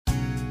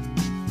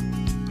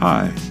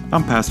Hi,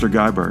 I'm Pastor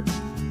Guy Burke.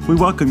 We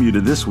welcome you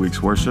to this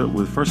week's worship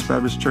with First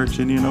Baptist Church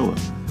Indianola.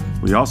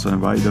 We also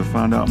invite you to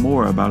find out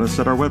more about us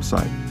at our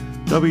website,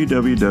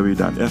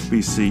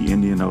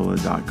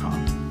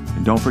 www.fbcindianola.com.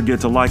 And don't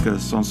forget to like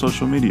us on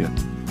social media.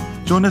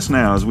 Join us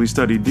now as we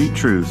study deep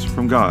truths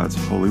from God's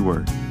holy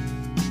word.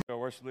 Our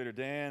worship leader,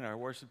 Dan, our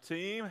worship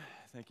team,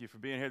 thank you for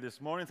being here this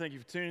morning. Thank you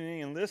for tuning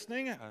in and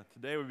listening.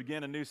 Today we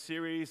begin a new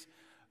series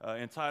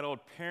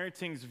entitled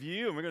Parenting's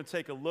View, and we're going to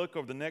take a look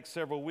over the next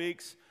several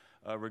weeks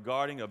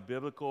regarding a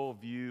biblical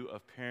view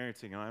of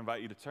parenting. And I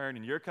invite you to turn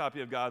in your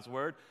copy of God's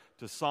Word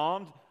to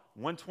Psalm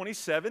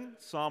 127,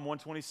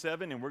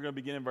 and we're going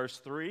to begin in verse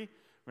 3. We're going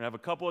to have a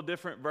couple of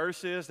different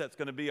verses. That's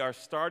going to be our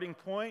starting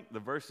point. The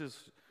verses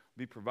will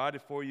be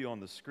provided for you on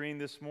the screen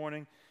this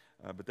morning,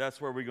 but that's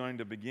where we're going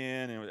to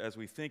begin and as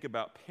we think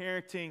about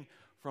parenting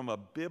from a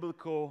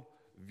biblical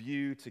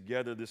view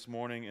together this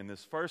morning in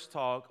this first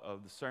talk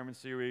of the sermon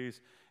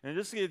series. And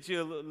just to get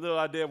you a little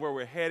idea of where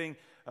we're heading,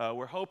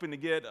 we're hoping to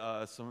get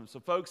some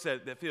folks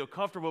that feel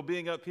comfortable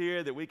being up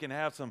here, that we can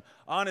have some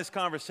honest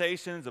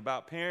conversations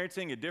about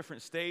parenting at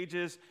different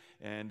stages.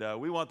 And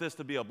we want this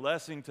to be a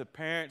blessing to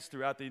parents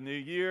throughout the new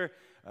year.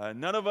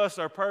 None of us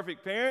are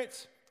perfect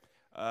parents.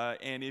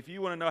 And if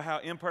you want to know how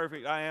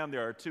imperfect I am,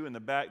 there are two in the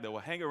back that will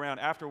hang around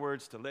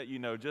afterwards to let you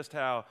know just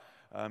how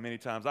many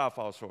times I'll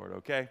fall short,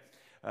 okay?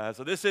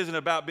 So this isn't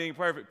about being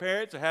perfect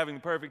parents or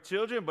having perfect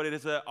children, but it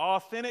is an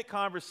authentic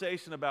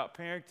conversation about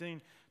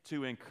parenting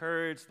to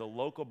encourage the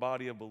local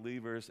body of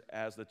believers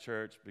as the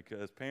church,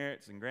 because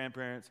parents and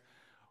grandparents,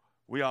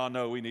 we all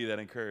know we need that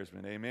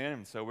encouragement, amen?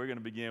 And so we're going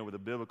to begin with a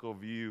biblical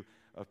view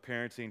of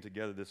parenting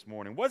together this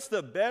morning. What's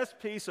the best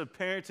piece of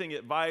parenting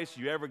advice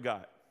you ever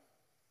got?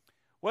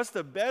 What's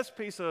the best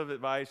piece of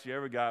advice you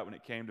ever got when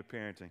it came to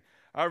parenting?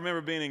 I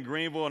remember being in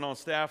Greenville and on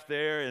staff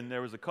there, and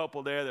there was a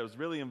couple there that was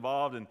really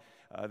involved, and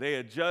they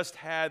had just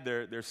had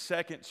their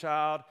second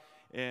child,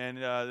 and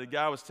the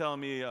guy was telling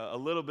me a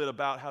little bit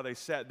about how they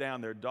sat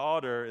down their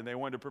daughter, and they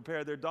wanted to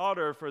prepare their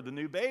daughter for the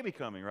new baby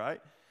coming, right?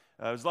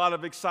 There was a lot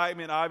of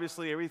excitement.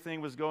 Obviously,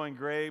 everything was going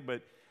great,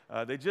 but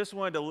they just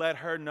wanted to let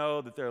her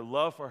know that their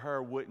love for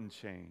her wouldn't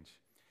change.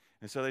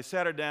 And so they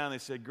sat her down, and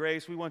they said,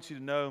 Grace, we want you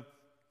to know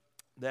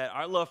that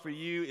our love for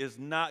you is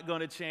not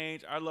going to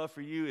change. Our love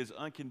for you is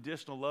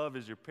unconditional love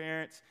as your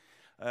parents.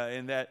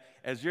 And that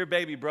as your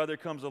baby brother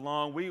comes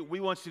along, we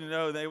want you to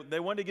know, they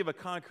wanted to give a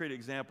concrete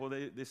example.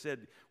 They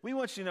said, we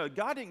want you to know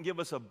God didn't give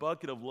us a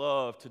bucket of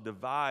love to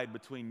divide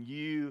between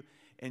you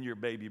and your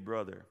baby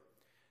brother.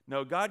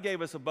 No, God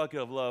gave us a bucket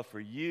of love for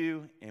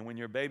you, and when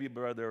your baby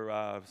brother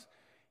arrives,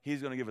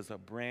 he's going to give us a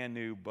brand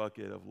new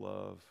bucket of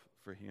love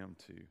for him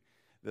too.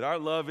 That our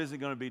love isn't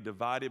going to be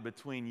divided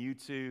between you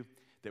two,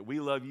 that we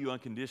love you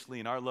unconditionally,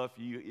 and our love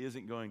for you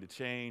isn't going to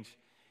change,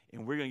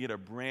 and we're going to get a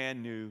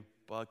brand new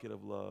bucket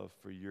of love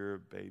for your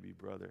baby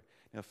brother.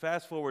 Now,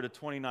 fast forward to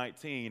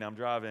 2019, I'm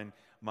driving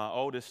my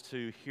oldest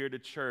two here to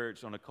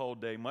church on a cold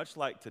day, much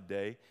like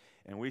today,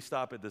 and we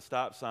stop at the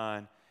stop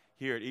sign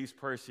here at East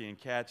Percy and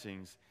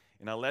Catchings,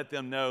 and I let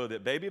them know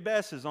that baby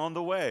Bess is on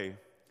the way,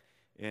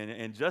 and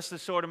in just a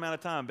short amount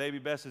of time, baby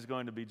Bess is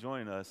going to be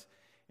joining us,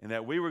 and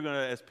that we were going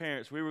to, as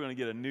parents, we were going to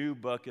get a new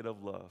bucket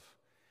of love.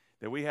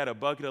 That we had a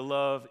bucket of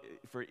love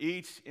for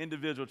each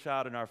individual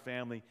child in our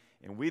family,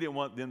 and we didn't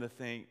want them to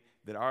think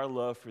that our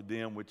love for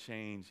them would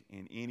change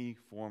in any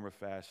form or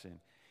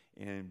fashion.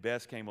 And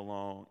Bess came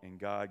along, and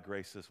God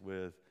graced us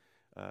with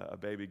a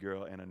baby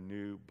girl and a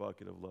new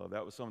bucket of love.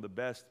 That was some of the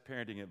best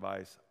parenting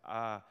advice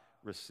I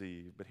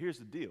received. But here's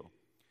the deal.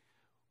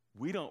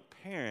 We don't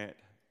parent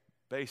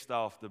based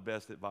off the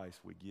best advice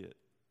we get.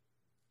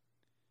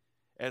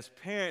 As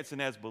parents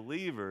and as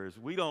believers,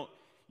 we don't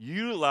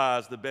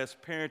utilize the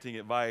best parenting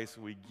advice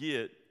we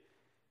get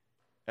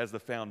as the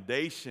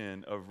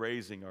foundation of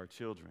raising our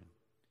children.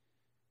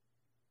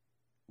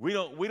 We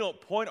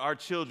don't point our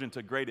children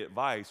to great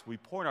advice. We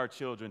point our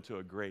children to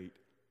a great,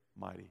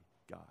 mighty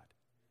God.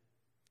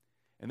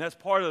 And that's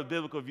part of the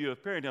biblical view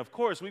of parenting. Of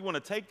course, we want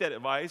to take that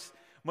advice,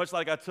 much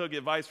like I took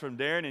advice from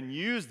Darren and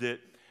used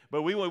it,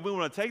 but we want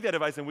to take that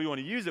advice and we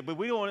want to use it, but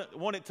we don't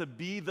want it to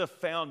be the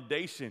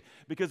foundation.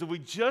 Because if we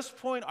just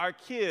point our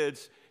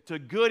kids to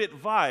good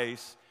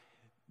advice,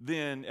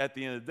 then at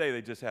the end of the day,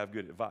 they just have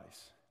good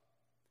advice.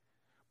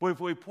 But if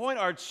we point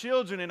our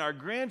children and our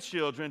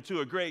grandchildren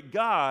to a great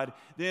God,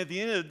 then at the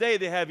end of the day,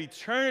 they have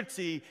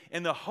eternity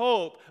and the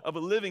hope of a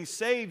living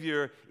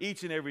Savior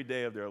each and every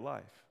day of their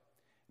life.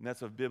 And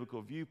that's a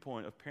biblical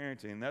viewpoint of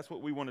parenting. And that's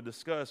what we want to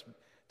discuss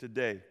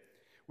today.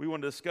 We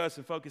want to discuss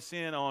and focus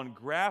in on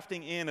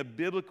grafting in a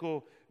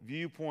biblical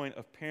viewpoint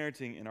of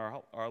parenting in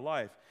our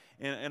life.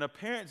 And a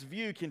parent's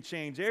view can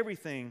change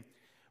everything,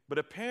 but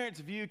a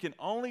parent's view can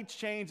only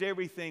change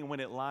everything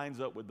when it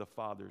lines up with the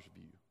Father's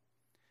view.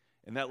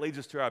 And that leads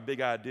us to our big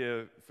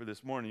idea for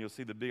this morning. You'll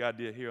see the big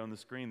idea here on the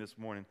screen this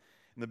morning.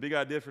 And the big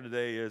idea for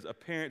today is a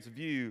parent's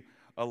view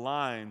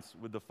aligns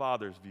with the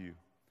Father's view.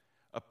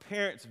 A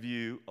parent's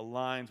view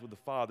aligns with the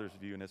Father's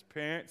view. And as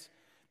parents,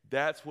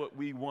 that's what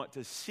we want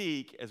to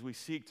seek as we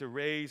seek to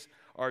raise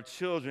our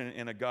children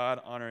in a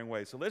God-honoring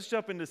way. So let's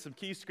jump into some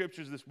key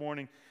scriptures this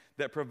morning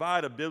that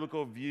provide a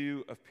biblical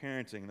view of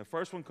parenting. The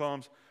first one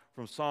comes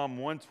from Psalm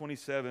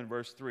 127,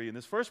 verse 3. And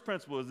this first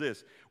principle is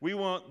this: we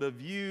want to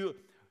view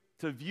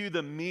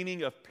the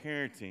meaning of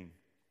parenting.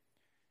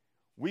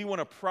 We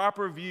want a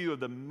proper view of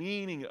the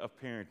meaning of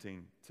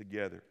parenting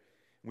together.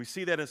 We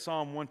see that in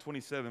Psalm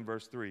 127,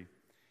 verse 3. It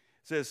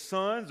says,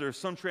 sons, or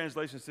some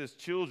translation says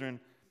children,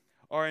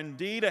 are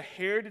indeed a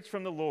heritage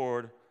from the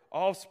Lord,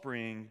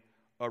 offspring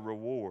a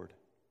reward.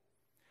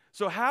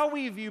 So how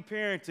we view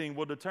parenting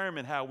will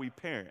determine how we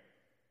parent.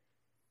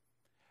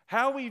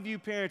 How we view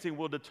parenting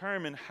will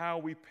determine how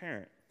we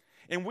parent.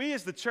 And we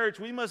as the church,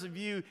 we must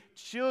view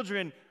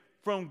children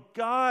from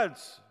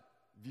God's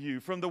view,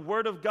 from the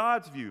Word of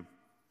God's view.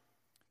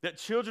 That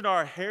children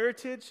are a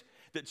heritage,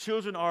 that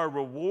children are a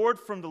reward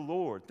from the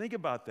Lord. Think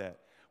about that.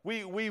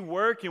 We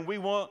work and we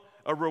want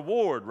a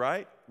reward,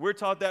 right? We're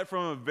taught that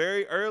from a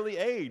very early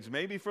age,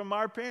 maybe from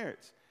our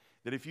parents,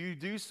 that if you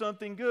do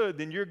something good,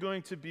 then you're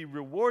going to be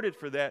rewarded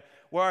for that.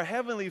 Well, our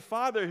Heavenly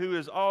Father, who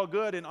is all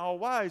good and all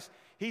wise,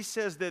 He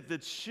says that the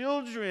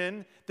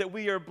children that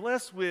we are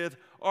blessed with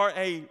are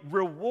a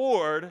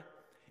reward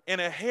and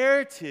a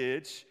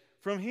heritage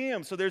from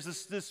Him. So there's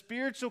this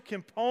spiritual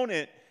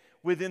component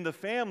within the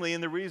family,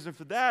 and the reason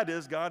for that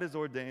is God has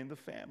ordained the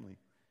family.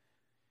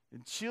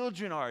 And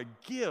children are a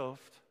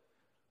gift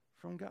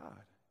from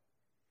God.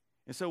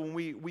 And so when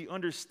we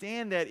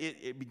understand that,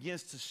 it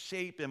begins to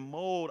shape and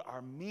mold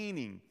our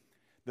meaning,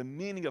 the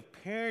meaning of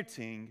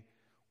parenting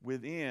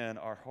within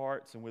our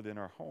hearts and within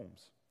our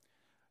homes.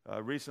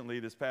 Recently,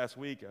 this past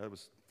week, I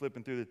was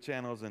flipping through the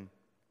channels and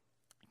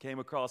came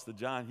across the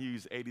John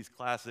Hughes 80s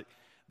classic,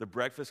 The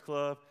Breakfast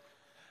Club.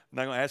 I'm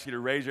not going to ask you to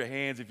raise your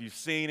hands if you've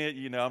seen it.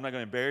 You know, I'm not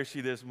going to embarrass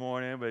you this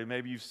morning, but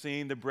maybe you've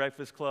seen The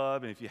Breakfast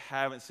Club. And if you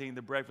haven't seen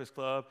The Breakfast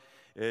Club,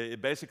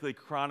 it basically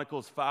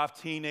chronicles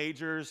 5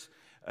 teenagers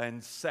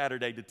in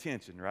Saturday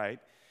detention, right?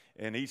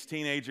 And each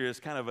teenager is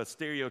kind of a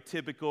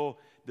stereotypical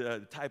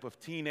type of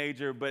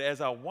teenager. But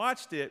as I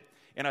watched it,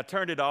 and I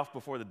turned it off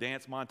before the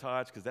dance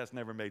montage because that's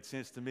never made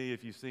sense to me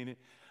if you've seen it.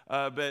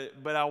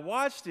 But I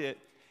watched it,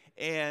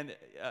 and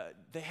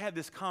they had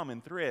this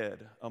common thread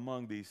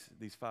among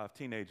these 5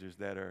 teenagers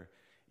that are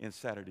in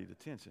Saturday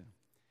detention.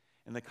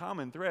 And the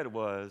common thread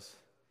was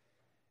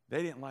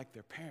they didn't like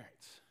their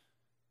parents.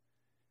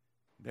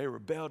 They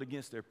rebelled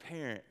against their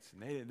parents,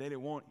 and they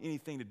didn't want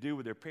anything to do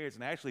with their parents.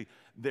 And actually,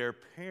 their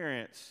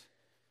parents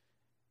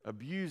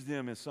abused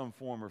them in some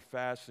form or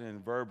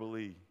fashion,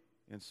 verbally,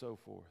 and so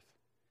forth.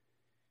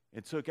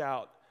 And took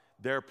out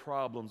their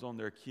problems on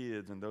their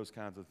kids and those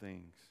kinds of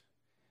things.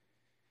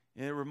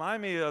 And it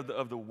reminded me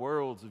of the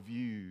world's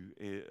view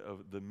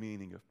of the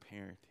meaning of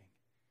parenting.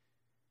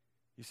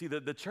 You see,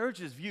 the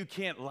church's view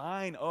can't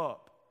line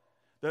up.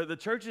 The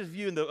church's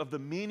view of the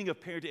meaning of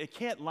parenting, it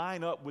can't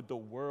line up with the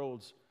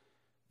world's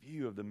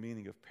view of the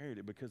meaning of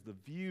parenting, because the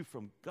view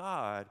from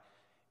God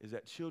is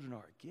that children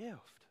are a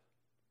gift.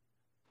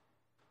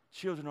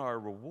 Children are a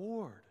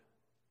reward.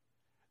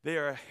 They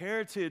are a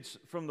heritage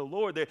from the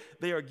Lord.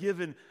 They are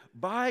given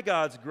by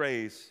God's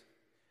grace.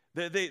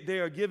 They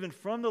are given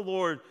from the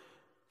Lord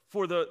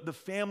for the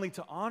family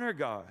to honor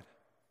God.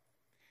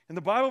 And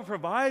the Bible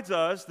provides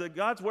us, that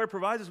God's Word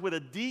provides us with a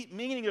deep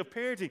meaning of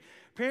parenting.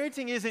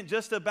 Parenting isn't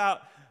just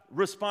about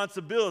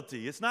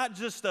responsibility. It's not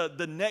just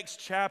the next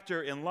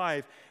chapter in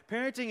life.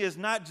 Parenting is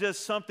not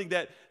just something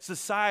that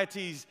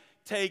societies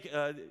take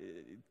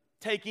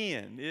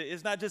in.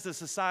 It's not just a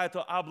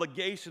societal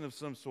obligation of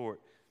some sort.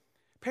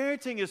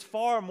 Parenting is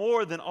far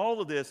more than all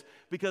of this,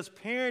 because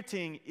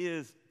parenting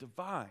is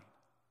divine.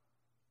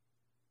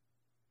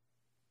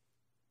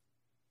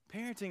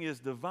 Parenting is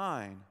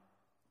divine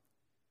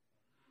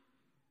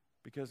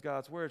because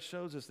God's Word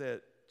shows us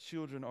that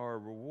children are a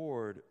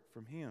reward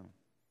from Him.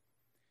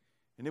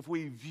 And if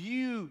we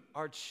view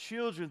our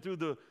children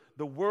through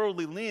the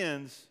worldly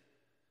lens,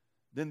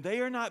 then they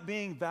are not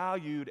being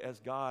valued as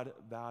God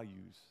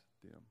values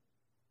them.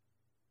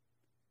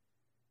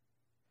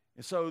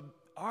 And so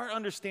our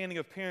understanding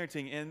of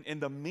parenting and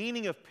the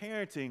meaning of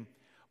parenting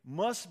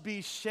must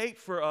be shaped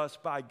for us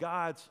by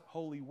God's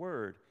holy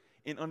word,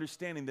 in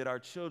understanding that our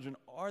children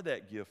are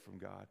that gift from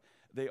God.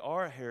 They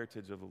are a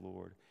heritage of the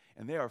Lord,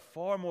 and they are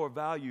far more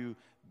value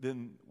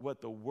than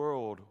what the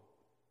world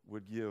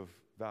would give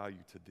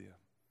value to them.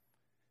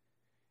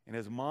 And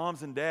as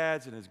moms and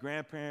dads and as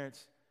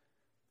grandparents,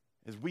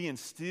 as we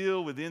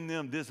instill within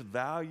them this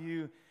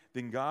value,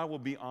 then God will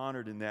be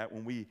honored in that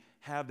when we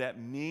have that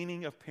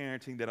meaning of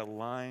parenting that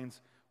aligns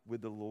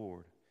with the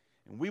Lord.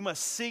 And we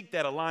must seek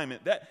that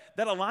alignment. That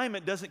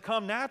alignment doesn't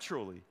come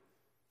naturally.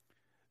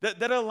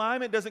 That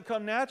alignment doesn't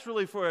come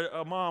naturally for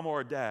a mom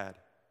or a dad.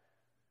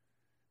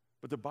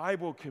 But the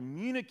Bible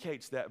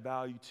communicates that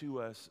value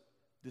to us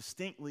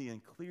distinctly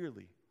and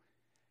clearly.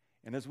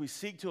 And as we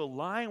seek to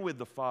align with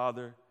the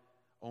Father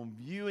on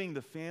viewing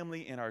the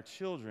family and our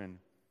children,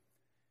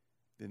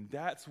 then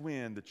that's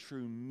when the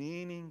true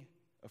meaning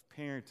of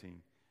parenting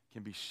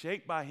can be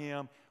shaped by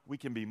Him. We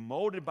can be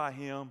molded by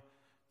Him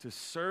to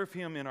serve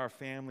him in our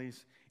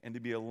families and to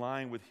be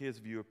aligned with his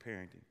view of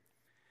parenting.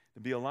 To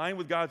be aligned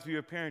with God's view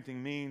of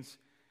parenting means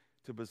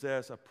to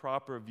possess a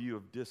proper view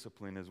of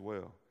discipline as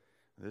well.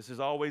 This is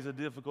always a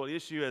difficult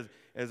issue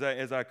as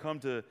I come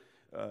to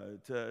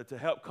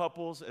help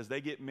couples as they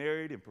get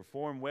married and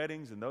perform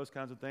weddings and those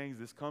kinds of things.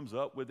 This comes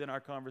up within our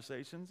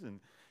conversations, and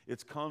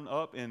it's come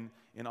up in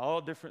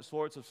all different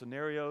sorts of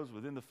scenarios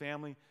within the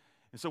family.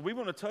 And so we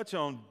want to touch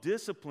on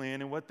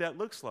discipline and what that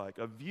looks like,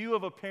 a view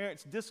of a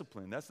parent's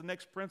discipline. That's the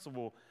next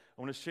principle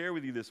I want to share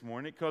with you this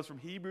morning. It comes from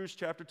Hebrews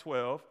chapter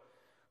 12,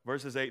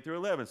 verses 8 through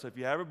 11. So if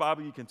you have a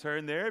Bible, you can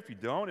turn there. If you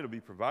don't, it'll be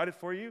provided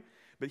for you.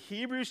 But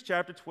Hebrews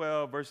chapter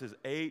 12, verses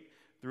 8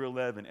 through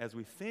 11, as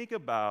we think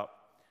about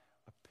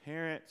a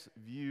parent's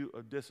view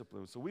of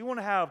discipline. So we want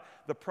to have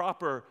the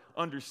proper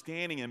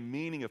understanding and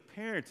meaning of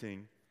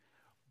parenting,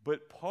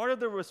 but part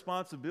of the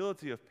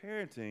responsibility of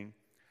parenting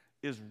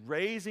is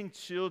raising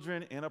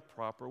children in a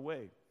proper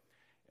way.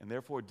 And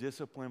therefore,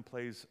 discipline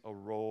plays a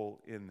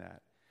role in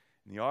that.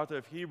 And the author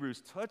of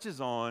Hebrews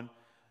touches on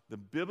the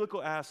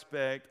biblical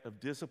aspect of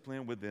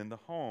discipline within the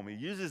home. He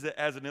uses it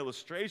as an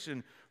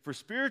illustration for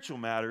spiritual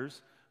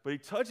matters, but he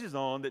touches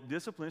on that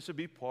discipline should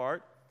be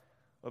part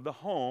of the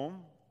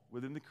home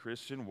within the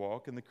Christian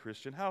walk and the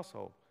Christian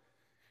household.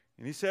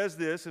 And he says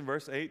this in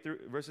verses 8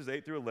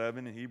 through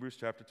 11 in Hebrews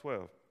chapter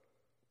 12.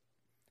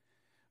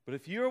 But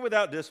if you are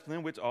without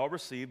discipline, which all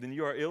receive, then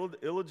you are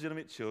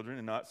illegitimate children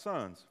and not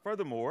sons.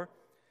 Furthermore,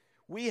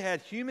 we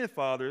had human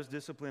fathers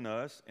discipline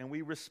us, and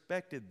we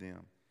respected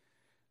them.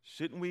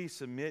 Shouldn't we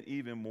submit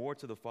even more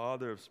to the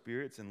Father of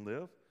spirits and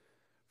live?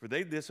 For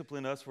they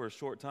discipline us for a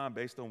short time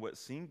based on what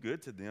seemed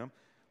good to them,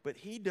 but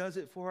he does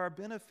it for our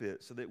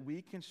benefit so that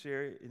we can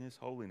share in his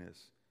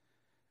holiness.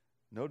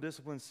 No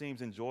discipline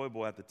seems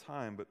enjoyable at the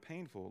time, but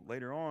painful.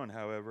 Later on,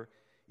 however,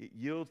 it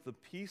yields the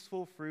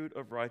peaceful fruit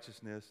of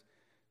righteousness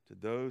to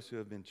those who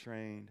have been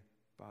trained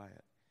by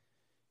it.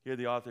 Here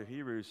the author of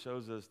Hebrews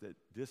shows us that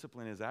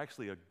discipline is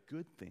actually a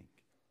good thing.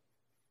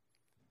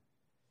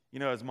 You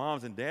know, as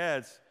moms and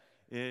dads,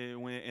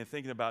 when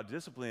thinking about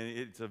discipline,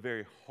 it's a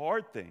very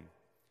hard thing.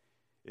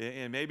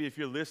 And maybe if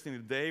you're listening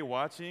today,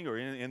 watching, or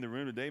in the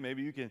room today,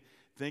 maybe you can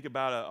think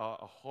about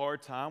a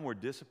hard time where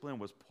discipline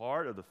was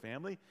part of the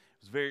family. It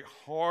was a very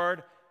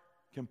hard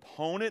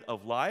component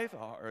of life,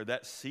 or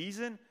that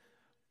season.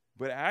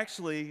 But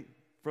actually,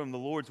 from the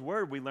Lord's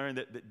word, we learn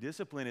that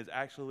discipline is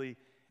actually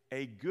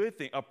a good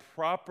thing, a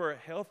proper,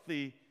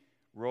 healthy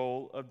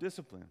role of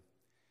discipline.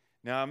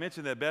 Now, I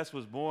mentioned that Bess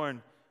was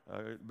born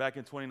back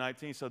in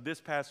 2019, so this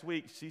past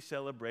week, she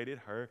celebrated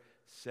her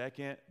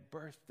second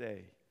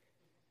birthday.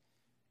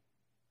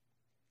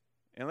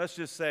 And let's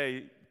just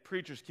say,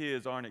 preachers'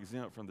 kids aren't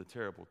exempt from the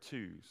terrible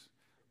twos,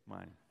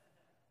 mine.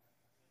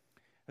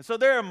 And so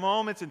there are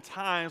moments and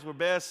times where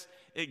Bess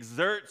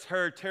exerts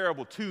her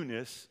terrible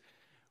two-ness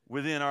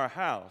within our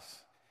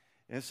house.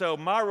 And so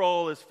my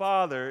role as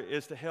father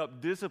is to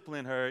help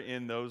discipline her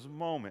in those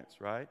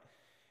moments, right?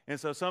 And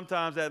so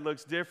sometimes that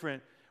looks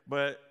different,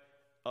 but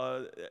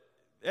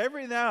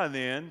every now and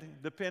then,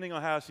 depending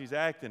on how she's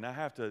acting, I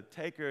have to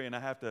take her and I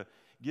have to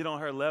get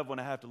on her level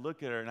and I have to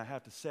look at her and I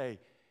have to say,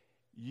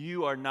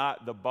 you are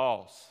not the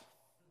boss.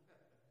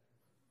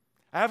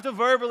 I have to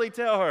verbally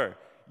tell her,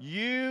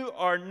 you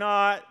are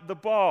not the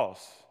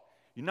boss.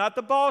 You're not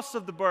the boss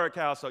of the Burke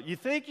household. You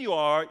think you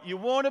are, you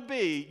want to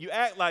be, you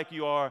act like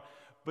you are,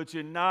 but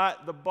you're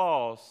not the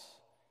boss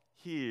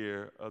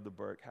here of the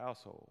Burke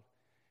household.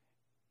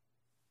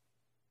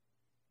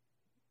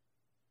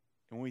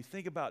 And when we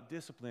think about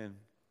discipline,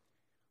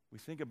 we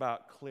think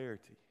about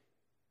clarity.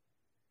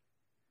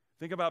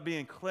 Think about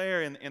being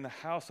clear in the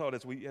household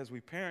as we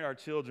parent our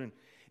children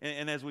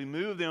and as we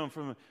move them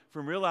from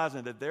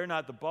realizing that they're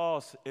not the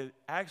boss.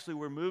 Actually,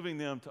 we're moving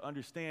them to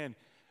understand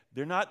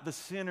they're not the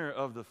center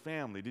of the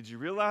family. Did you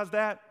realize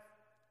that?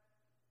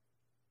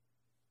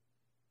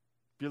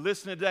 If you're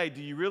listening today,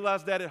 do you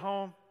realize that at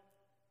home?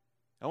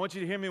 I want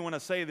you to hear me when I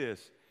say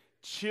this.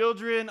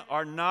 Children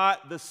are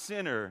not the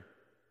center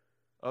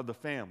of the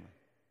family.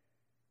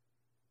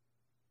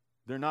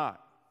 They're not.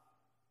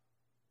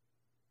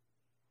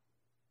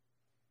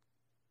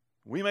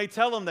 We may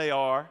tell them they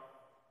are,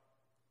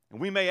 and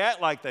we may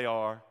act like they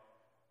are,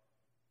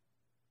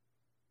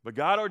 but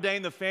God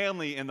ordained the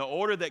family, and the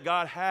order that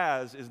God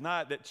has is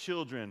not that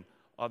children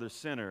are the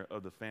center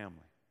of the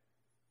family.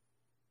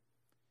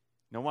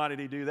 Now, why did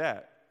he do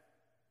that?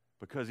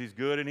 Because he's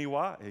good and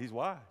he's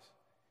wise.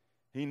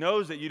 He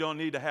knows that you don't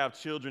need to have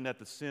children at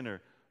the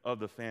center of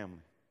the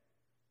family,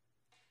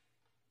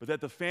 but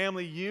that the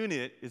family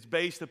unit is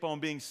based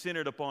upon being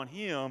centered upon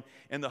him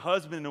and the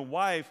husband and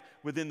wife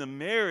within the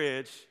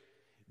marriage.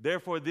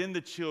 Therefore, then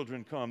the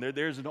children come.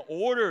 There's an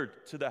order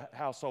to the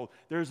household.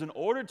 There's an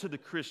order to the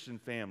Christian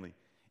family,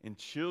 and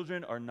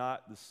children are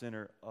not the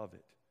center of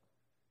it.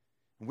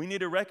 We need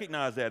to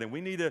recognize that, and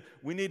we need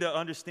to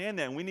understand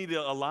that, and we need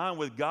to align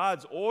with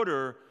God's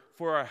order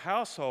for our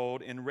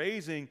household in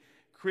raising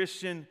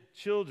Christian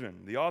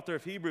children. The author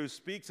of Hebrews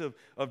speaks of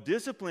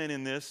discipline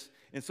in this,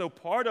 and so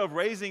part of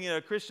raising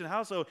a Christian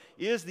household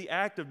is the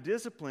act of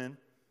discipline.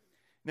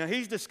 Now,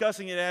 he's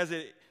discussing it as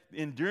an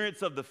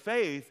endurance of the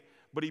faith,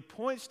 but he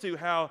points to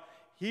how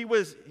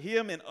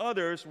him and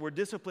others were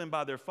disciplined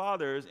by their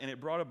fathers, and it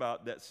brought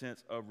about that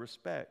sense of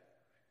respect.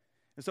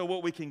 And so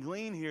what we can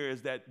glean here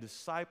is that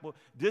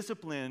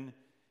discipline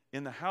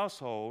in the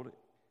household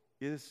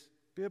is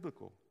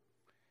biblical.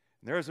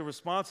 And there is a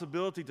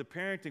responsibility to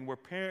parenting where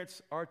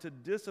parents are to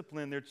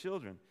discipline their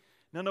children.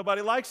 Now,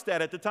 nobody likes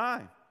that at the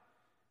time.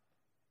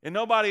 And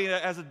nobody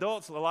as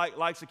adults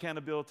likes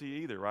accountability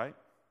either, right?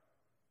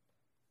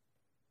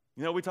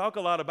 You know, we talk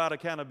a lot about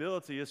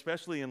accountability,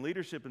 especially in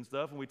leadership and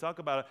stuff, and we talk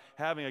about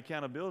having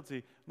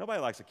accountability.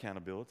 Nobody likes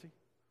accountability.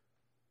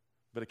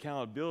 But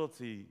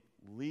accountability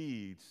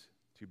leads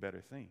to better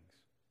things.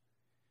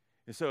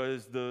 And so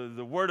as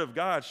the Word of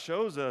God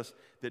shows us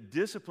that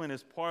discipline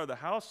is part of the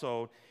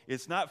household,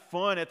 it's not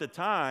fun at the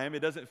time. It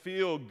doesn't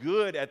feel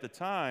good at the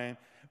time.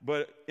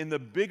 But in the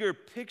bigger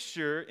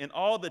picture, in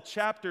all the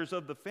chapters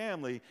of the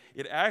family,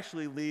 it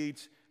actually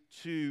leads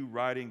to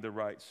writing the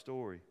right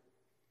story.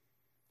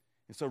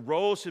 And so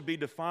roles should be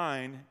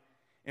defined,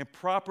 and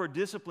proper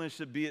discipline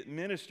should be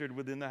administered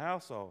within the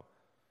household.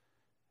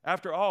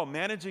 After all,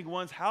 managing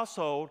one's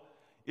household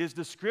is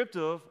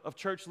descriptive of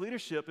church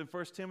leadership in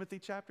 1 Timothy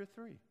chapter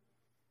 3.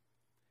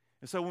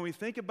 And so when we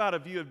think about a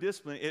view of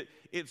discipline,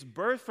 it's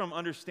birthed from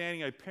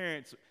understanding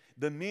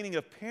the meaning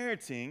of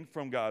parenting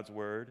from God's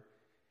Word,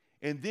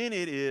 and then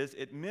it is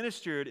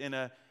administered in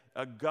a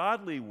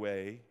godly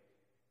way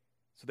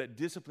so that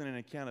discipline and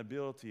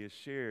accountability is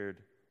shared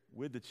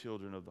with the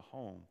children of the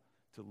home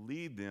to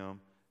lead them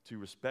to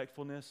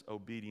respectfulness,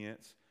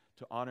 obedience,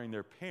 to honoring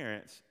their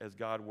parents as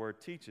God's Word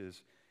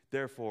teaches,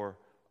 therefore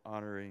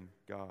honoring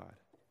God.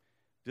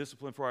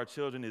 Discipline for our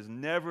children is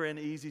never an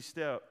easy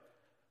step,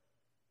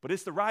 but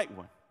it's the right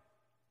one.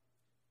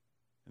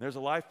 And there's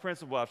a life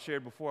principle I've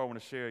shared before I want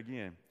to share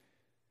again.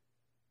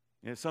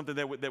 And it's something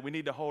that we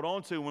need to hold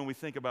on to when we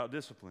think about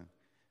discipline.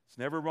 It's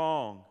never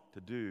wrong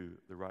to do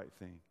the right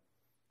thing.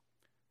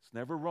 It's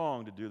never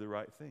wrong to do the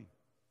right thing.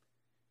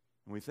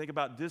 When we think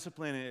about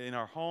discipline in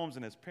our homes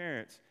and as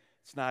parents,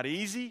 it's not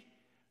easy.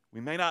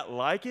 We may not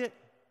like it,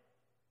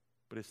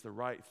 but it's the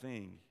right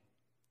thing.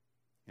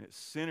 And it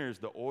centers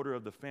the order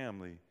of the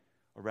family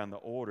around the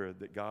order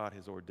that God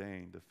has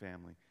ordained the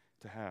family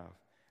to have.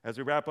 As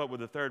we wrap up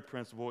with the third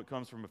principle, it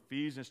comes from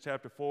Ephesians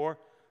chapter 4,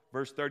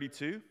 verse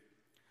 32.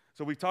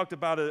 So we've talked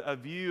about a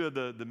view of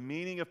the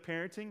meaning of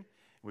parenting.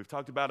 We've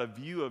talked about a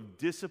view of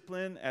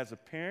discipline as a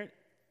parent.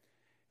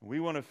 And we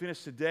want to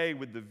finish today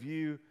with the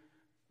view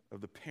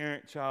of the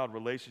parent-child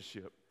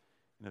relationship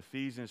in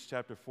Ephesians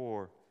chapter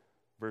 4,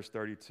 verse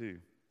 32.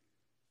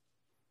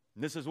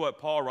 And this is what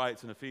Paul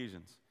writes in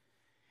Ephesians.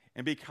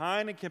 And be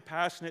kind and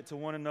compassionate to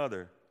one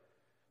another,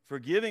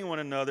 forgiving one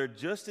another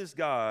just as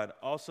God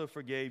also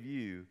forgave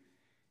you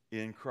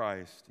in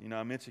Christ. You know,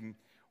 I mentioned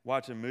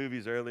watching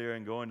movies earlier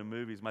and going to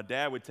movies. My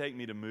dad would take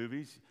me to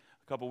movies.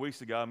 A couple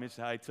weeks ago, I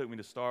mentioned how he took me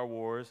to Star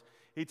Wars.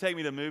 He'd take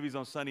me to movies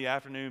on Sunday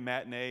afternoon,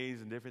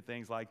 matinees, and different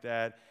things like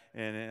that.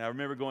 And I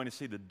remember going to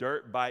see The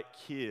Dirt Bike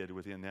Kid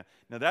with him.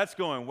 Now, that's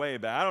going way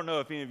back. I don't know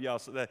if any of y'all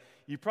saw that.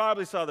 You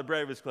probably saw The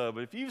Breakfast Club,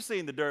 but if you've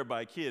seen The Dirt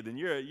Bike Kid, then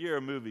you're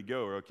a movie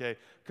goer, okay?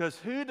 Because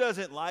who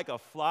doesn't like a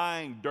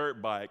flying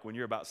dirt bike when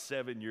you're about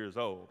 7 years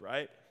old,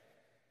 right?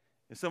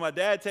 And so my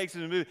dad takes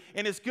me to the movie.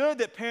 And it's good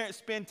that parents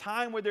spend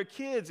time with their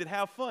kids and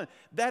have fun.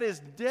 That is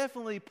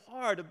definitely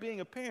part of being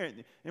a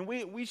parent. And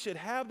we should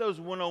have those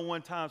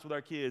one-on-one times with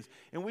our kids.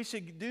 And we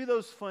should do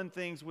those fun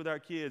things with our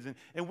kids.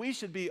 And we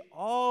should be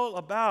all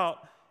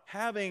about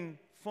having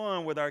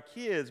fun with our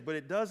kids, but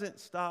it doesn't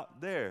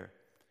stop there.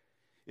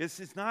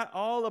 It's not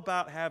all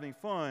about having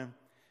fun,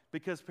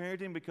 because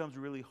parenting becomes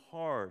really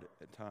hard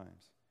at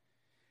times.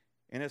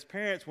 And as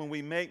parents, when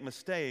we make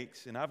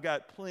mistakes, and I've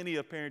got plenty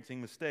of parenting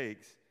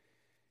mistakes,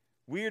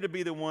 we are to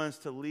be the ones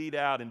to lead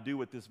out and do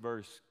what this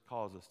verse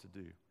calls us to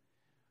do.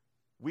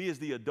 We as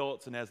the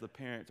adults and as the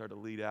parents are to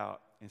lead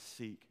out and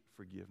seek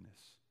forgiveness.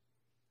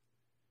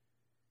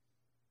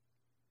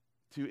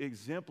 To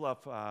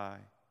exemplify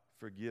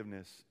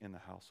forgiveness in the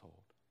household.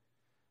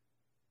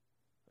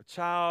 A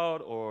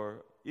child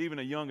or even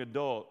a young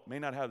adult may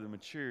not have the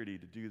maturity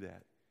to do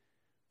that.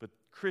 But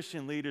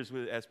Christian leaders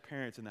as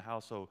parents in the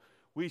household,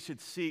 we should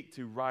seek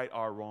to right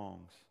our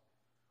wrongs.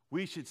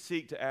 We should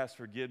seek to ask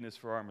forgiveness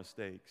for our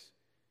mistakes.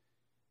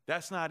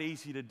 That's not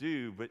easy to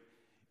do, but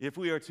if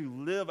we are to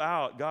live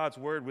out God's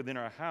word within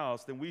our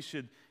house, then we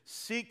should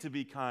seek to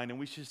be kind, and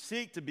we should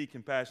seek to be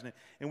compassionate,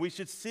 and we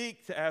should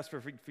seek to ask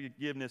for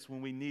forgiveness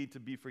when we need to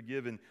be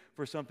forgiven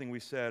for something we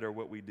said or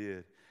what we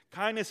did.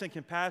 Kindness and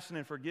compassion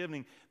and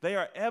forgiving, they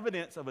are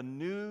evidence of a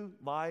new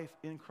life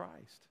in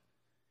Christ.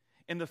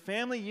 And the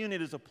family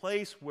unit is a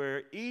place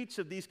where each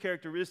of these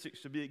characteristics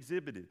should be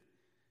exhibited.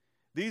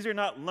 These are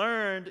not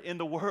learned in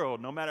the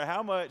world. No matter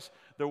how much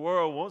the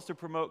world wants to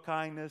promote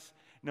kindness,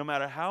 no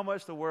matter how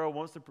much the world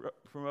wants to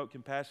promote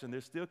compassion,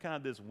 there's still kind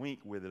of this wink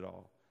with it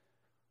all.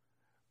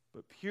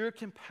 But pure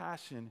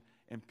compassion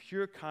and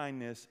pure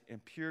kindness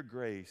and pure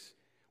grace,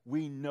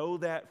 we know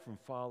that from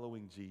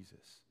following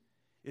Jesus.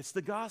 It's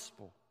the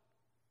gospel.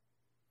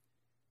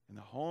 And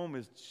the home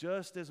is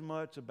just as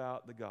much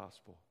about the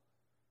gospel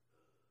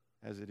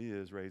as it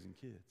is raising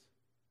kids.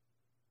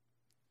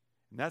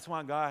 And that's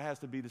why God has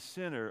to be the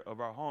center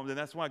of our homes. And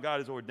that's why God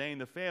has ordained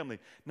the family.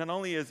 Not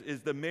only is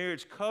the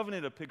marriage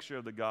covenant a picture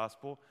of the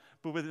gospel,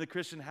 but within the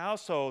Christian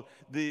household,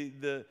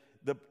 the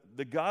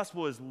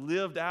gospel is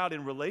lived out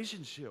in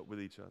relationship with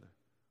each other.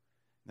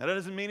 Now, that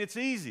doesn't mean it's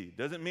easy. It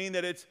doesn't mean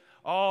that it's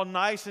all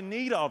nice and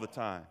neat all the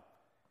time.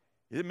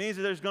 It means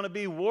that there's going to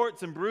be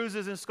warts and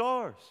bruises and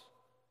scars.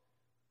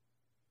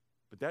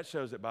 But that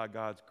shows that by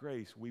God's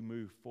grace, we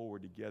move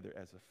forward together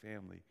as a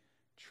family,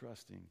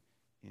 trusting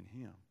in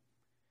Him.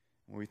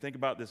 When we think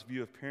about this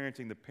view of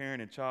parenting, the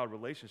parent and child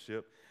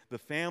relationship, the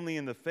family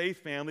and the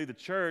faith family, the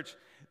church,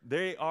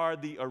 they are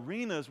the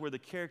arenas where the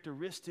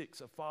characteristics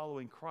of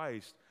following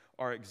Christ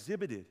are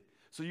exhibited.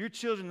 So your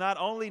children not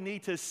only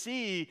need to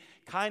see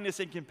kindness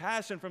and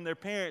compassion from their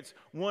parents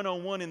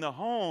one-on-one in the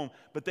home,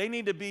 but they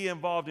need to be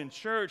involved in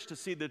church to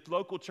see the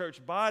local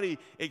church body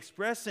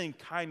expressing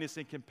kindness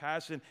and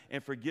compassion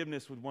and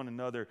forgiveness with one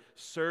another,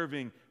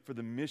 serving for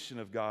the mission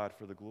of God,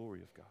 for the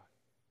glory of God.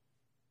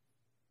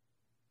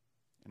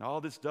 And all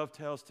this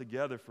dovetails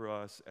together for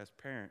us as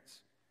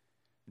parents,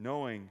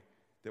 knowing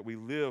that we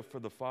live for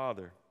the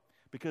Father,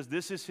 because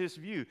this is His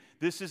view.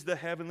 This is the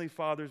Heavenly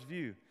Father's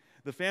view.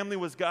 The family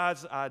was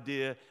God's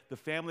idea. The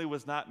family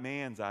was not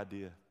man's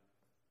idea.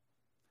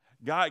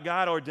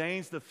 God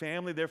ordains the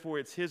family, therefore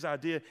it's His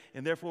idea,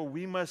 and therefore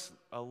we must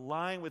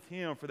align with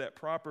Him for that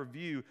proper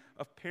view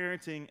of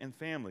parenting and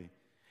family.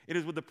 It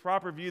is with the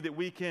proper view that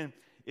we can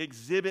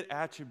exhibit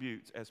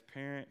attributes as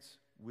parents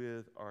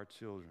with our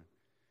children.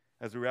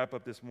 As we wrap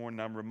up this morning,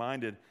 I'm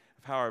reminded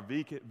of how our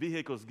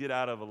vehicles get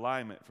out of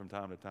alignment from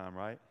time to time,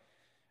 right?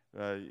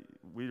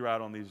 We ride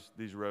on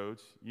these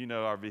roads. You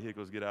know our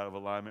vehicles get out of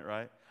alignment,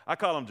 right? I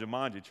call them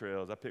Jumanji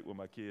trails. I pick with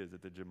my kids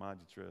at the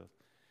Jumanji trails.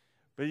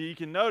 But you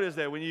can notice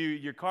that when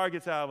your car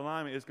gets out of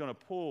alignment, it's going to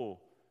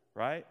pull,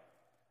 right?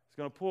 It's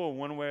going to pull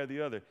one way or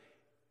the other.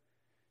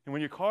 And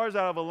when your car's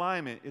out of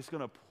alignment, it's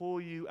going to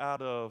pull you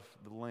out of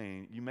the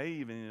lane. You may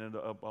even end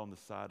up on the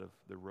side of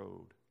the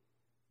road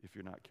if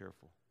you're not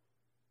careful.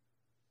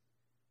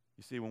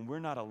 You see, when we're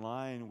not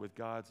aligned with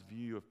God's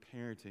view of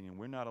parenting and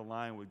we're not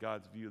aligned with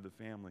God's view of the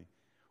family,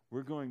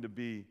 we're going to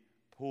be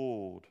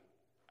pulled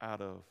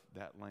out of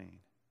that lane.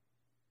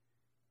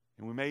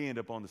 And we may end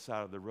up on the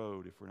side of the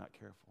road if we're not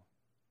careful.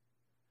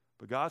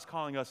 But God's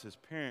calling us as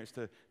parents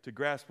to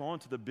grasp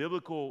onto the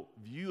biblical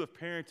view of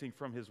parenting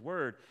from His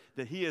Word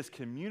that He has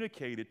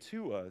communicated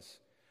to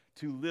us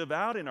to live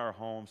out in our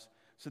homes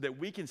so that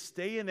we can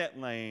stay in that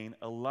lane,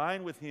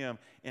 align with Him,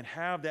 and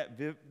have that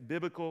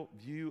biblical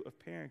view of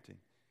parenting.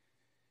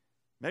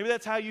 Maybe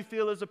that's how you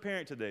feel as a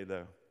parent today,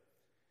 though.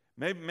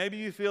 Maybe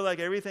you feel like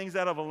everything's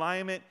out of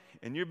alignment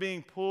and you're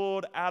being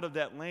pulled out of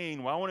that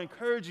lane. Well, I want to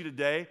encourage you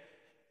today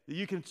that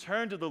you can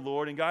turn to the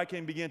Lord and God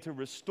can begin to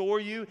restore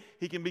you.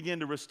 He can begin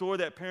to restore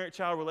that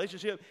parent-child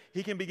relationship.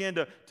 He can begin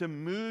to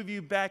move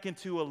you back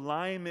into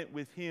alignment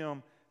with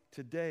Him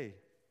today.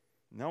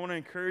 And I want to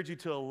encourage you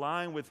to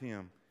align with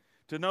Him,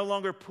 to no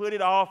longer put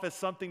it off as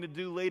something to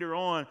do later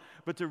on,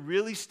 but to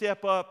really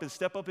step up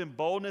in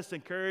boldness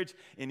and courage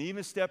and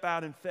even step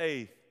out in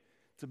faith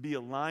to be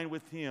aligned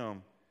with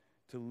Him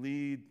to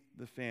lead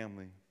the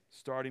family.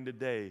 Starting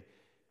today,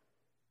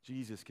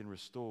 Jesus can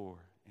restore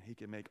and He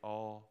can make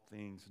all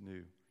things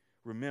new.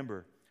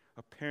 Remember,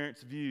 a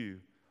parent's view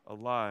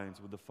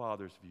aligns with the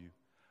Father's view.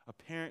 A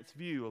parent's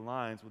view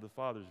aligns with the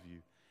Father's view.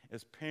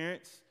 As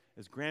parents,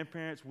 as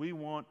grandparents, we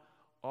want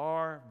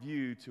our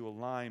view to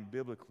align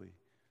biblically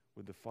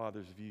with the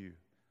Father's view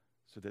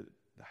so that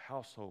the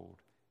household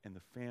and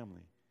the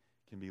family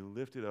can be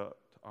lifted up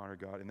to honor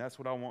God. And that's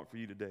what I want for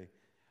you today.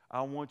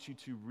 I want you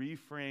to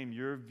reframe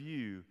your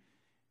view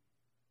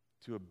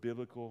to a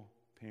biblical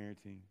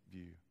parenting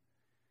view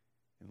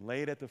and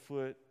lay it at the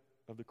foot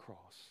of the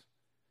cross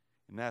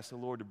and ask the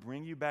Lord to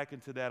bring you back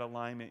into that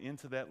alignment,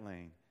 into that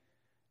lane,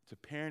 to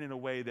parent in a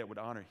way that would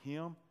honor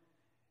Him,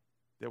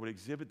 that would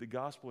exhibit the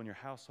gospel in your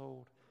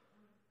household,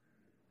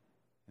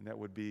 and that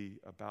would be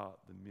about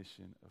the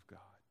mission of God.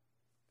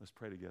 Let's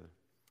pray together.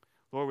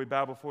 Lord, we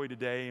bow before You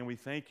today, and we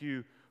thank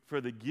You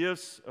for the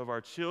gifts of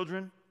our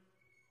children,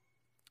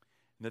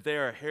 and that they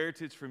are a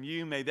heritage from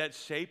You. May that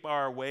shape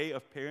our way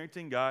of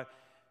parenting, God.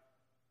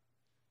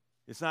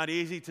 It's not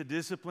easy to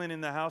discipline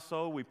in the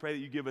household. We pray that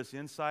You give us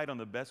insight on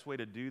the best way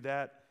to do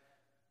that.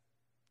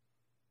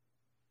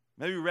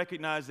 Maybe we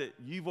recognize that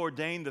You've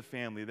ordained the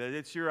family, that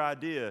it's Your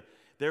idea.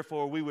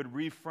 Therefore, we would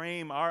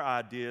reframe our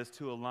ideas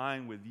to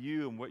align with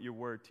You and what Your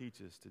Word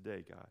teaches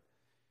today, God.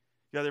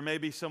 God, there may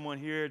be someone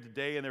here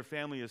today and their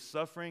family is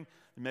suffering.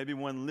 There may be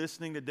one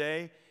listening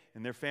today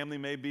and their family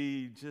may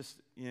be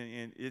just,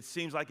 it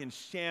seems like in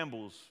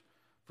shambles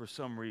for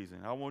some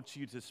reason. I want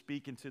You to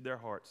speak into their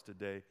hearts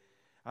today.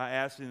 I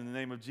ask in the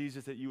name of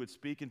Jesus that You would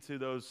speak into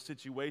those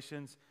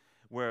situations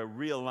where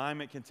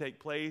realignment can take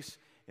place,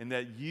 and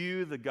that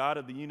You, the God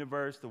of the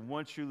universe, the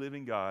one true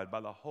living God, by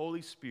the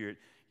Holy Spirit,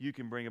 You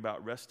can bring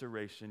about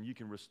restoration. You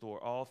can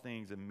restore all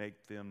things and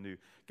make them new.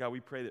 God, we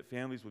pray that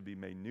families would be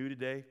made new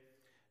today,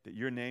 that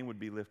your name would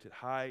be lifted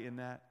high in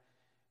that,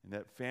 and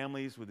that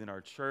families within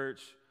our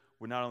church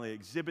would not only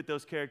exhibit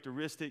those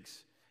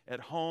characteristics at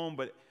home,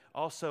 but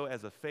also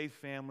as a faith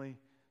family,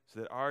 so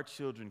that our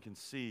children can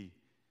see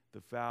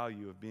the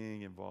value of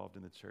being involved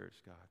in the church,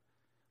 God.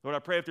 Lord, I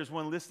pray if there's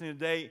one listening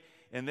today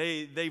and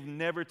they've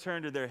never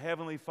turned to their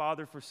Heavenly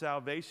Father for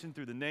salvation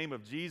through the name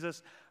of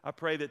Jesus, I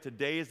pray that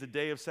today is the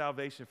day of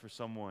salvation for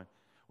someone.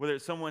 Whether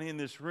it's someone in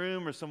this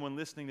room or someone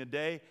listening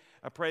today,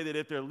 I pray that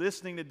if they're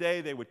listening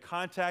today, they would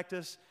contact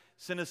us,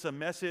 send us a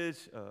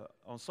message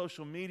on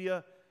social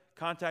media,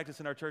 contact us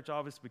in our church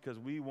office, because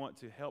we want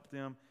to help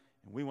them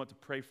and we want to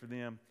pray for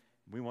them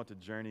and we want to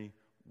journey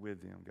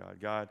with them, God.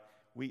 God,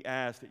 we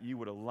ask that you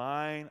would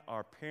align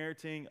our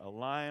parenting,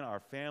 align our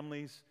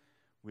families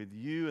with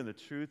you and the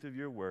truth of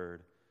your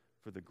word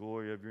for the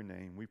glory of your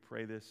name. We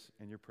pray this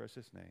in your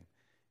precious name.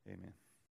 Amen.